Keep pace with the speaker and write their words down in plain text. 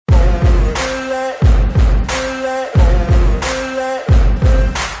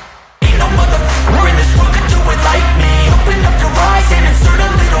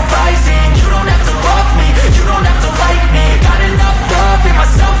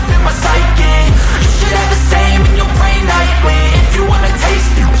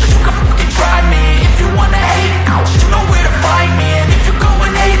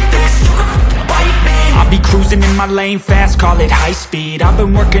my lane fast, call it high speed. I've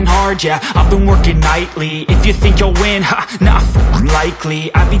been working hard, yeah, I've been working nightly. If you think you'll win, ha, nah,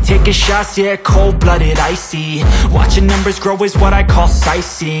 unlikely. I be taking shots, yeah, cold-blooded, icy. Watching numbers grow is what I call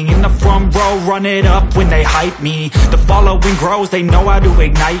sightseeing. In the front row, run it up when they hype me. The following grows, they know how to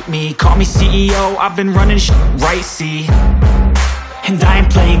ignite me. Call me CEO, I've been running shit right, see. And I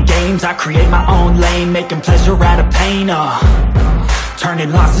ain't playing games, I create my own lane, making pleasure out of pain,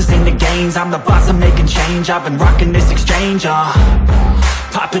 turning losses into gains, I'm the boss, I'm making change. I've been rocking this exchange,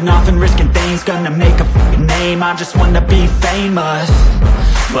 popping off and risking things, gonna make a fucking name. I just wanna be famous,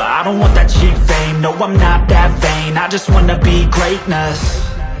 but I don't want that cheap fame. No, I'm not that vain, I just wanna be greatness.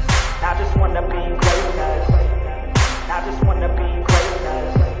 I just wanna be greatness. I just wanna be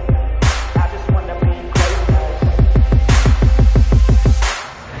greatness. I just wanna be greatness.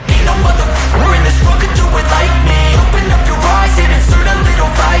 Ain't no motherfucker in this world could do it like me. Open up your eyes and insert a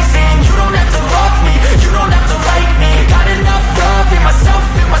little rising. You don't have to love me, you don't have to like me. Got enough love in myself,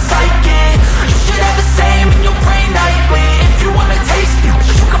 in my psyche. You should have the same in your brain nightly. If you wanna taste me,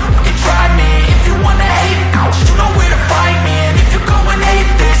 you can fucking try me. If you wanna hate me, you know where to find me. And if you're going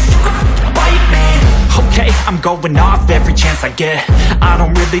hate this, you can fucking bite me. Okay, I'm going off every chance I get. I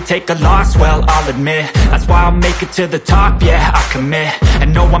don't really take a loss, well, I'll admit. That's why I'll make it to the top, yeah, I commit.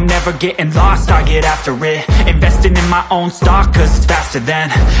 And no, I'm never getting lost, I get after it. Investing in my own stock, cause it's faster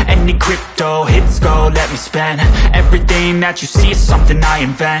than any crypto hits go, let me spend. Everything that you see is something I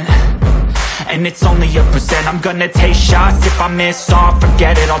invent, and it's only a percent. I'm gonna take shots, if I miss all,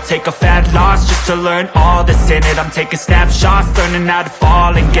 forget it. I'll take a fat loss just to learn all that's in it. I'm taking snapshots, learning how to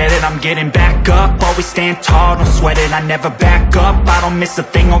fall and get it. I'm getting back up, always stand tall, don't sweat it. I never back up, I don't miss a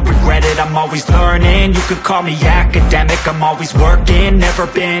thing or regret it. I'm always learning, you could call me academic. I'm always working, never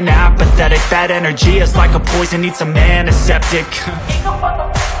been apathetic. That energy is like a poison, needs a antiseptic.